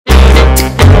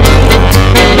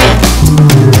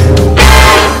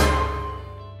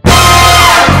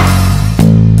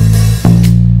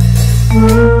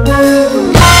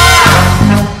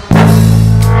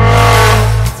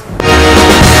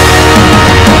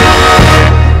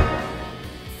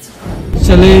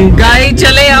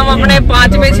चले हम अपने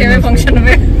 5वें 6वें फंक्शन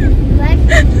में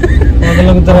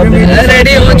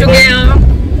रेडी हो चुके हैं हम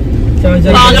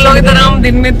पागलों की तरह। हम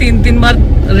दिन में 3-3 बार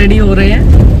रेडी हो रहे हैं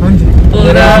और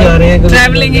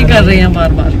ट्रैवलिंग ही कर रहे हैं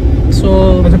बार बार।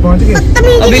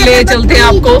 अभी ले चलते हैं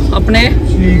आपको अपने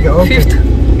 5th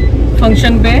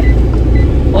फंक्शन पे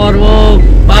और वो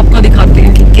आपको दिखाते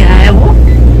हैं कि क्या है वो।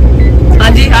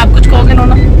 हाँ जी, आप कुछ कहोगे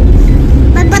नोना?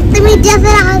 बदतमीज जैसे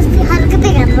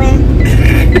हरकतें कर रहे हैं।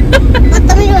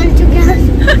 बदतमीज बन चुके हैं।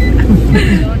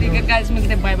 ठीक है गाइस,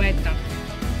 मिलते हैं, बाय बाय।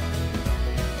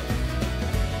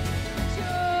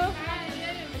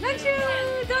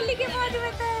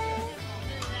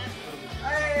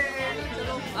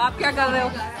 आप क्या कर रहे हो?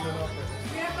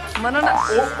 मना ना।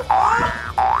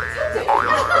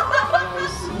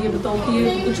 ये बताओ कि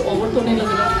ये कुछ ओवर तो नहीं लग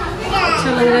रहा? अच्छा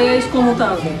लग रहा है इसको बता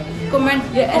दो।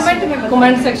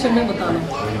 कमेंट सेक्शन में बताना।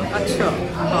 अच्छा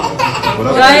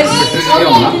गाइस,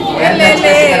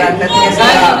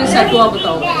 सेट हुआ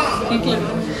बताओ ठीक है।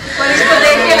 पर इसको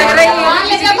देख के लग रहा है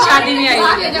किसी की शादी में आई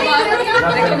है।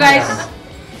 देखो गाइस,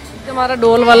 हमारा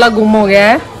डोल वाला गुम हो गया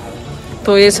है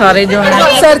तो ये सारे जो है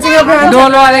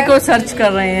डोल वाले को सर्च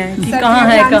कर रहे हैं कि कहाँ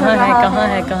है, कहाँ है, कहाँ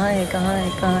है, कहाँ है, कहाँ है,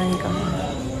 कहाँ है, कहाँ है।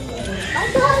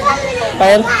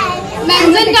 पायल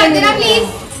मेंशन कर देना प्लीज।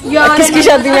 किसकी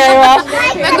शादी में आए हो आप?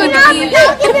 मैं खुद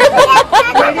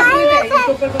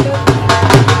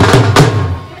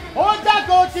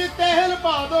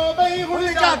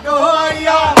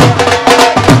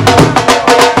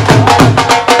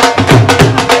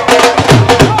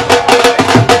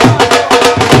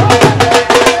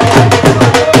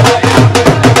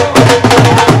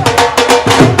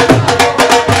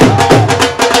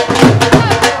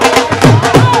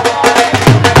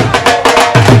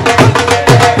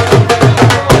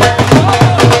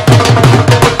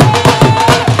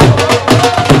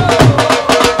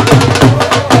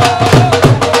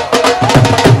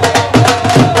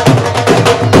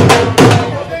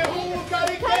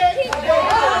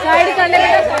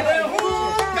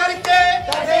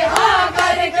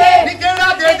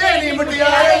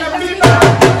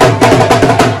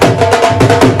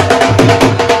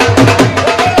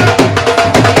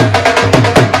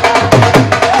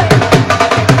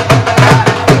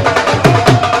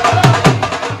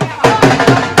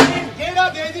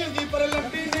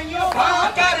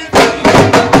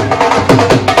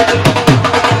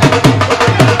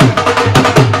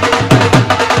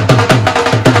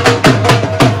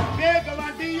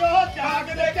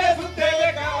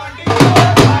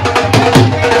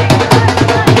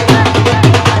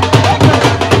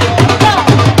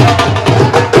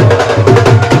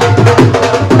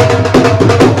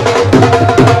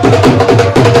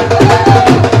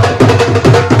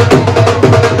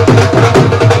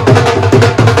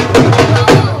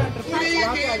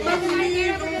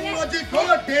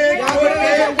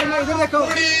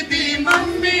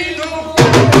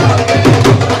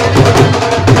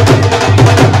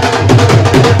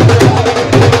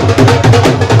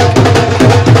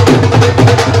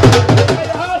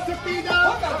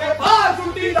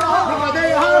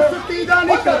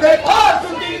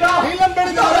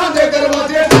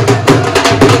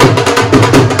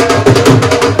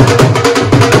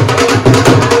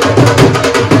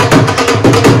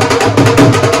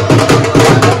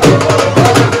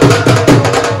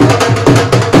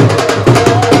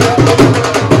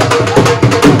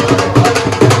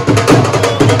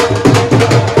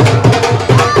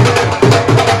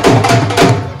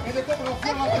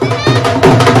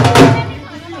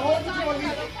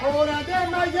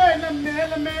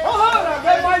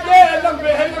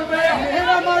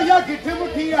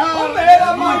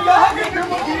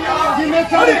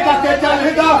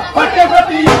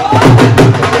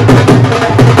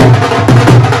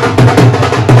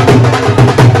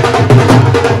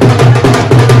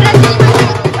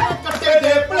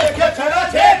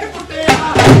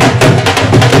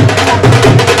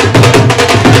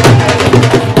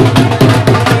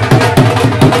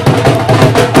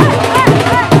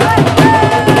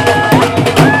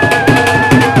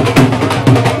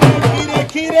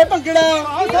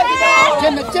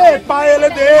नचे पायल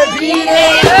दे धीरे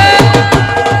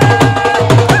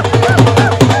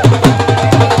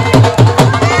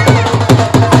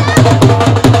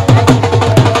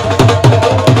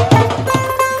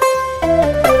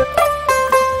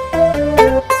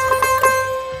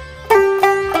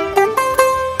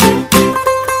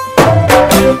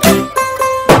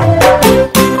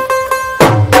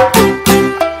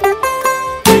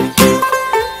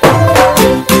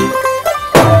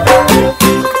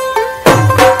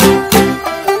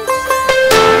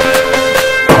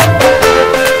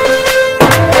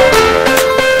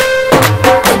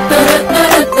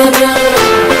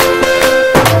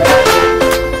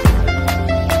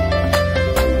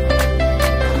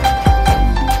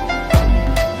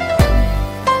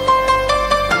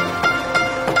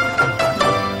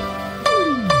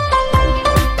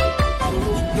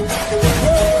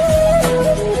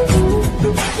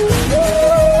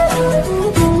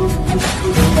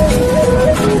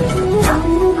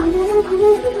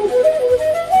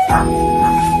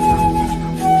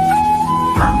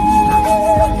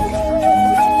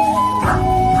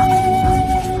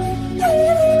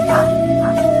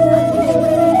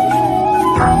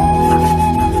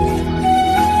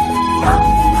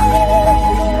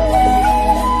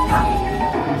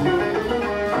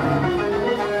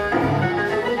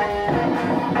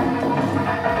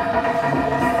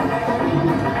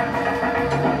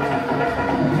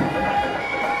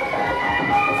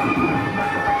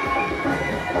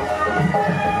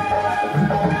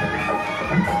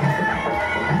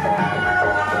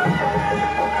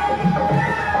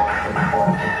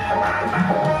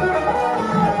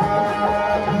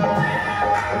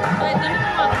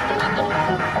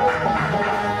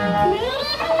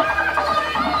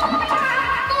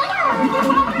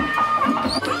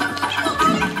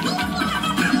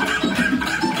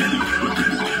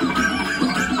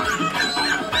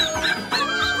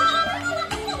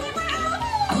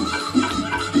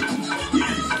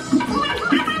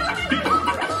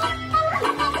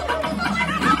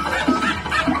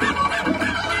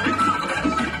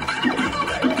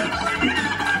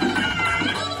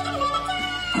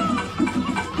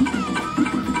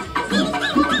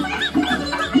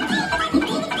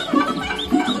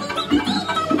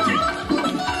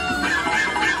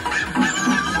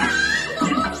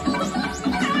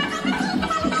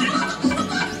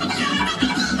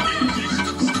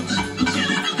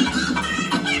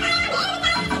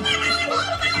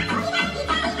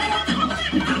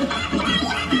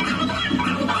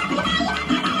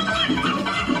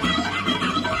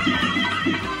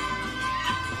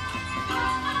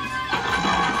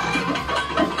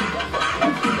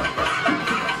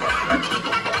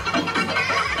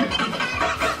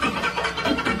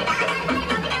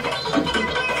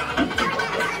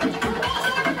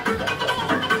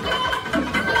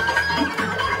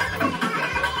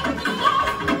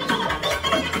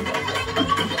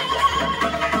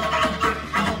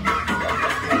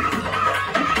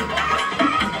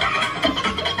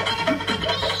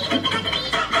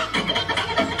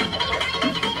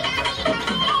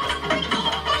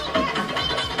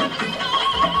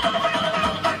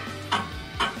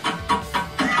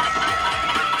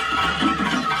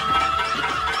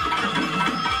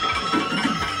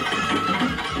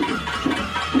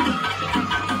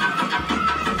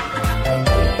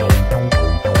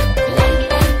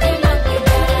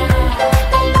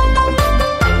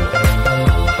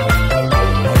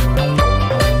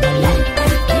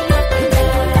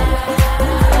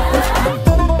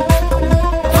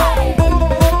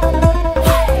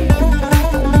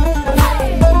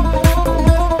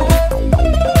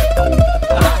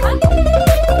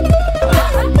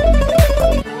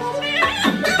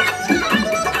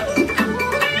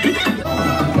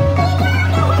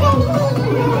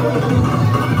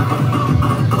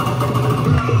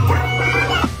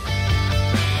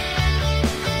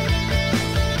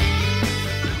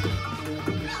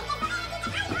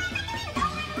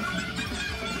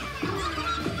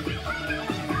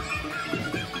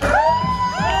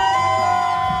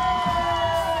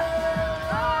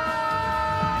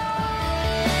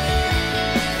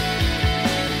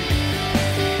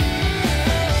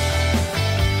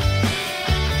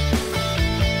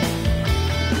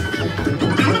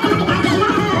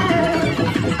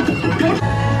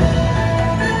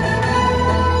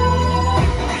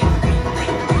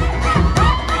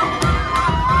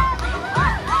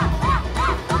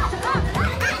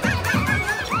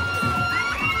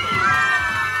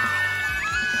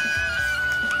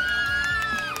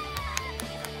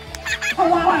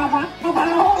इमोशनल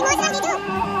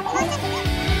वीडियो